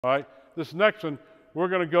All right, this next one, we're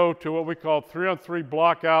going to go to what we call 3-on-3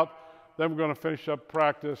 block out. Then we're going to finish up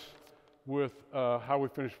practice with how we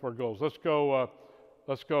finish our goals. Let's go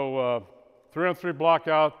 3-on-3 block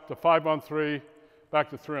out to 5-on-3, back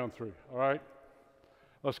to 3-on-3. All right,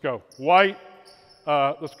 let's go. White,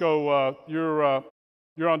 let's go. You're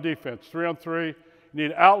on defense. 3-on-3. You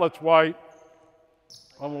need outlets. White.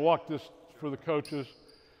 I'm going to walk this for the coaches.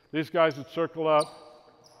 These guys would circle up.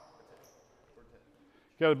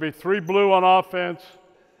 Got to be 3 blue on offense.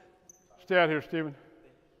 Stay out here, Stephen.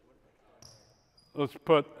 Let's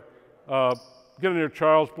put, get in here,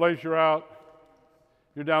 Charles. Blaze, you're out.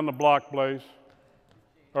 You're down the block, Blaze.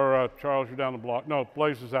 Or Charles, you're down the block. No,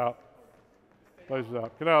 Blaze is out. Blaze is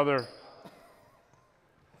out. Get out of there.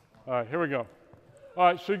 All right, here we go. All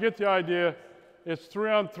right, so you get the idea. It's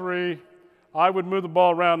 3-on-3. I would move the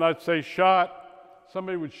ball around. I'd say shot.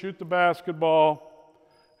 Somebody would shoot the basketball,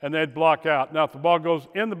 and they'd block out. Now, if the ball goes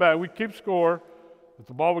in the basket, we keep score. If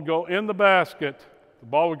the ball would go in the basket, the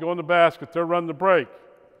ball would go in the basket. They're running the break.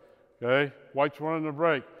 Okay? White's running the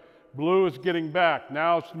break. Blue is getting back.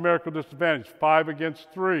 Now it's numerical disadvantage, 5 against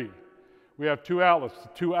 3. We have 2 outlets. The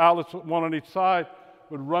 2 outlets, one on each side,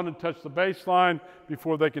 would run and touch the baseline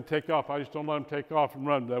before they can take off. I just don't let them take off and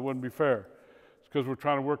run. That wouldn't be fair. It's because we're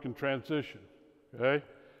trying to work in transition. Okay?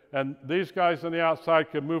 And these guys on the outside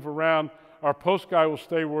can move around. Our post guy will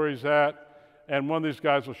stay where he's at, and one of these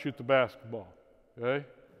guys will shoot the basketball. Okay?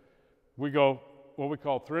 We go what we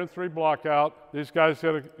call 3-on-3 block out. These guys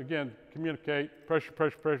got to, again, communicate, pressure,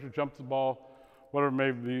 pressure, pressure, jump the ball, whatever it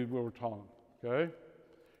may be what we're telling them. Okay?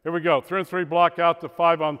 Here we go. 3-on-3 block out to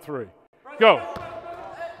 5-on-3. Go.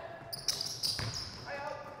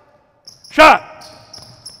 Shot.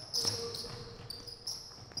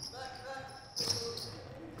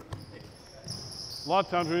 A lot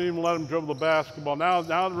of times we didn't even let them dribble the basketball. Now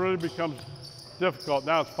it really becomes difficult.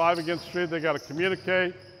 Now it's 5 against 3. They got to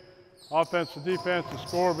communicate. Offense to defense, the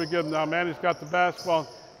score will be good. Now Manny's got the basketball,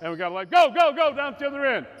 and we got to like, go, go, go, down to the other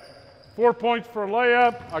end. 4 points for a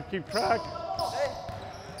layup. I keep track.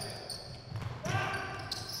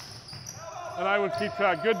 And I would keep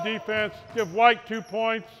track. Good defense. Give White 2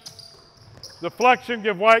 points. Deflection,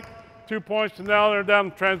 give White 2 points, and now they're down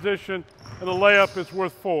in transition, and the layup is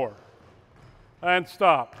worth 4. And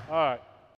stop. All right.